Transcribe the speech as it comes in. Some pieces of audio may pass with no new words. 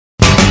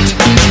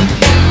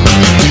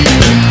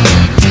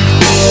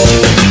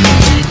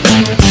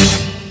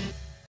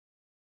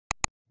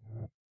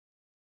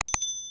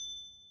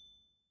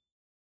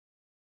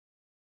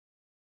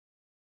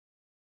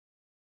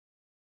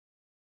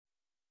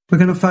We're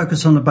going to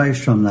focus on the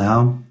bass drum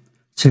now,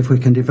 see if we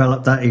can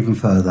develop that even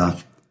further,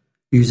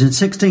 using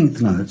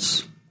 16th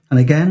notes. And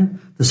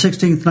again, the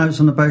 16th notes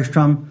on the bass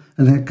drum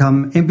are going to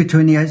come in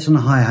between the 8s and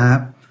the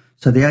hi-hat,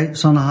 so the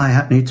 8s on the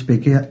hi-hat need to be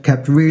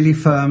kept really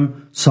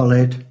firm,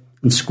 solid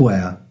and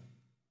square.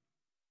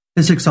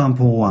 Here's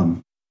example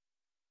 1.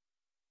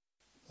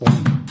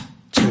 1,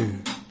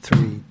 2,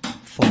 3,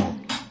 4.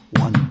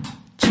 1,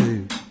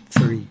 2,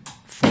 3,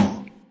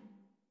 4.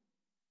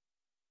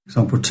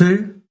 Example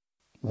 2.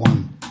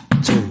 1,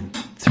 2,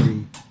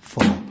 3,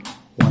 4.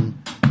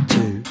 1,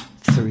 2,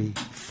 3,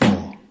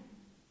 4.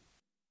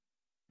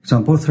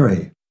 Example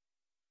 3.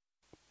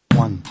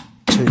 1,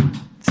 2,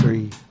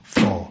 3,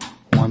 4.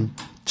 1,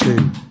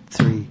 2,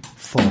 3,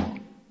 4.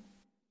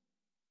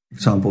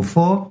 Example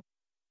 4.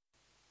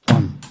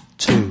 1,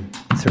 2,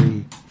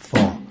 3, 4.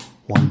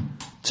 1,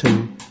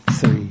 2,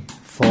 3,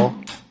 4.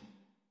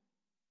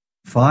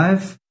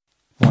 5.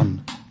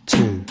 1,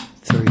 2,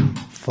 3,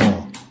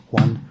 4.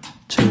 1,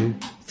 2,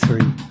 3,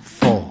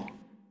 4.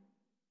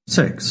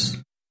 6.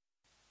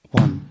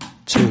 1,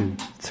 2,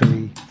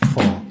 3,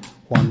 4.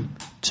 1,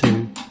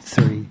 2,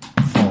 3,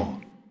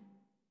 4.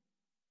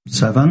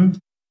 7.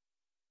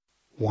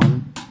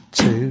 1,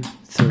 2,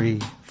 3,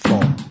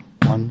 4.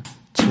 1,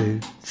 2,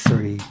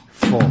 3,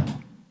 4.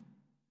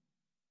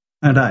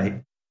 And 8.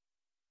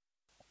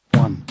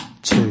 1,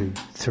 2,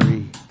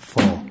 3,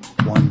 4.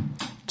 1,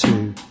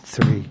 2,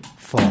 3,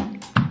 4.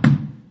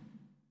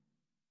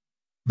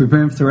 We've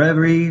been through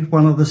every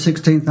one of the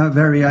 16th note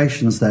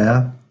variations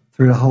there,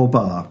 through the whole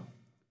bar,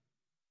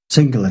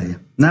 singly.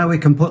 Now we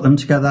can put them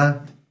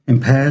together in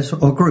pairs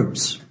or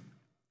groups.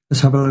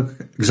 Let's have a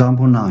look at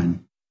example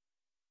 9.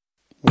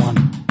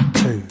 1,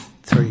 2,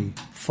 3,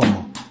 4.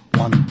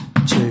 1,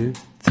 2,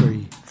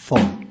 3,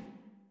 4.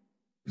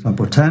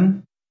 Example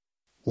 10.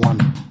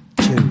 1,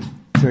 2,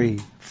 3,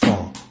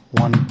 4.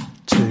 1,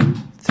 2,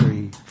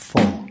 3,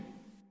 4.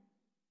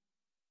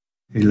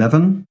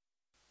 11.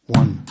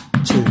 1,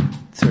 2,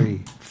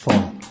 3, 4.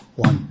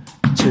 1,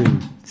 2,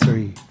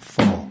 3,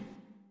 4.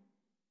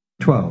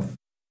 12.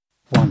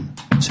 1,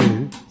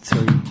 2,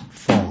 3,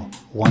 4.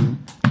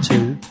 1,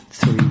 2,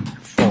 3,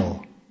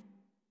 4.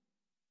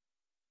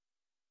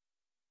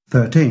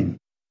 13.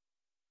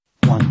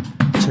 1,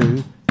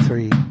 2,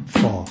 3,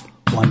 4.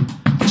 1,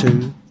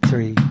 2,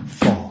 3,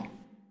 4.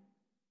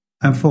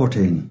 And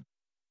 14.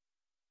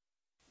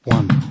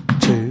 1,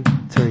 2,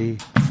 3,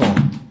 4.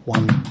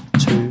 1,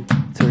 2,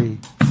 3,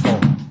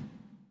 4.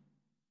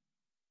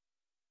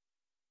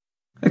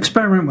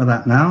 Experiment with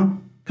that now.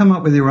 Come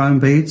up with your own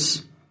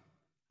beats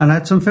and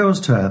add some fills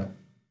to it.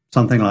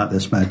 Something like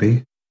this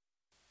maybe.